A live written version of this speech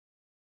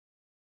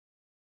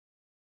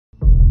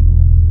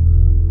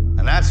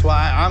that's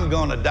why I'm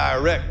gonna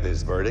direct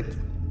this verdict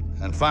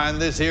and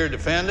find this here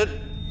defendant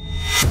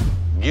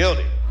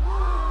guilty.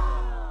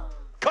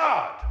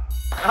 God!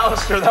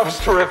 Alistair, that was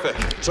terrific.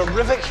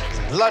 Terrific,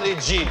 bloody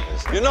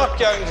genius. You're not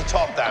going to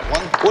top that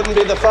one. Wouldn't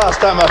be the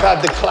first time I've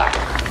had the clap.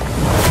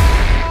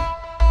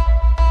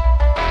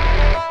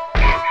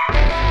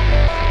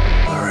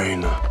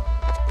 Lorena.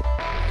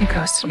 You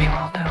ghosted me,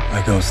 Waldo.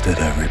 I ghosted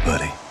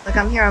everybody. Look,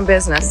 I'm here on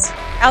business.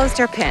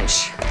 Alistair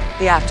Pinch,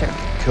 the actor.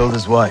 Killed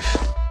his wife.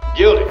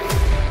 Guilty.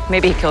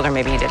 Maybe he killed her,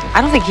 maybe he didn't.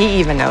 I don't think he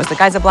even knows. The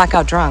guy's a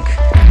blackout drunk.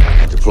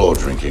 I deplore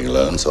drinking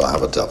alone, so I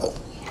have a double.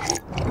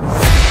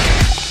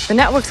 The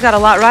network's got a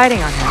lot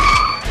riding on him.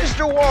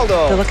 Mr.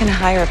 Waldo! They're looking to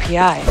hire a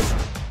PI.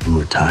 I'm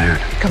retired.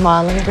 Come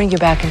on, let me bring you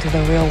back into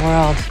the real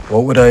world.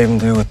 What would I even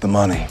do with the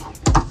money?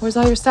 Where's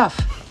all your stuff?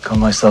 Cut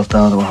myself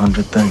down to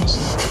 100 things.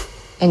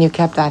 And you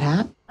kept that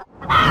hat?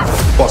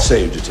 What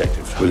say you,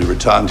 detective? Will you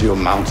return to your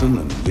mountain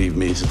and leave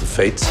me to the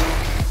fates?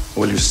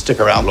 Or will you stick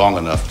around long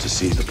enough to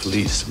see the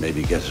police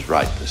maybe get it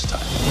right this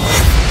time?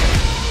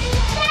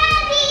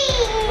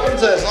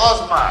 Princess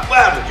Ozma,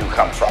 where did you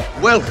come from?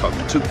 Welcome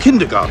to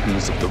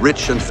kindergartens of the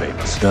rich and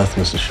famous. Death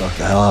must have shocked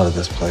the hell out of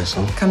this place,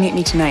 huh? Come meet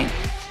me tonight.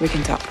 We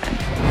can talk then.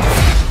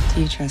 Do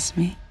you trust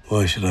me?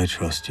 Why should I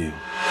trust you?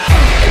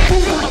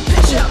 Is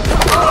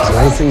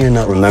there anything you're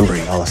not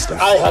remembering, Alistair?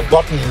 I have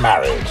gotten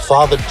married,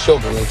 fathered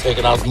children, and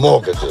taken out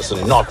mortgages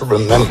and not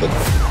remembered.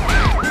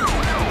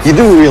 You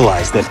do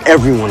realize that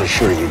everyone is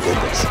sure you did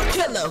this.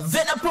 Killer,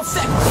 venom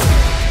perfect.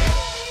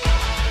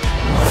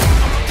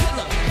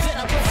 Killer,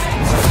 venom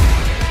perfect.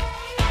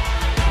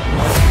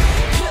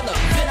 Killer,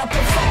 venom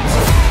perfect.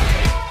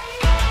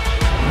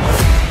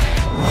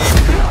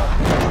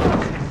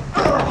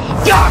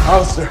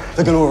 Alistair,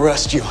 they're gonna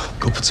arrest you.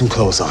 Go put some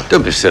clothes on.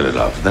 Don't be silly,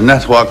 love. The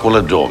network will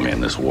adore me in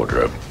this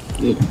wardrobe.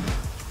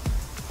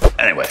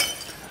 Anyway,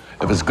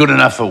 if it's good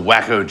enough for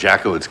Wacko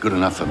Jacko, it's good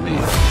enough for me.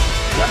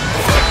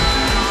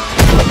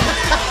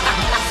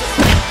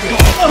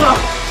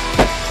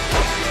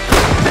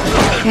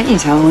 Can't you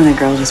tell when a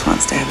girl just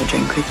wants to have a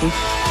drink with you?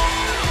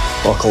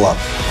 Buckle up.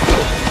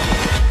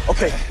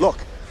 Okay, look,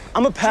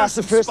 I'm a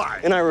pacifist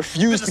and I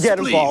refuse to get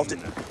involved.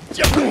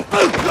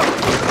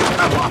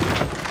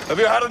 Have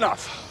you had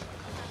enough?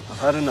 I've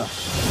had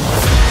enough.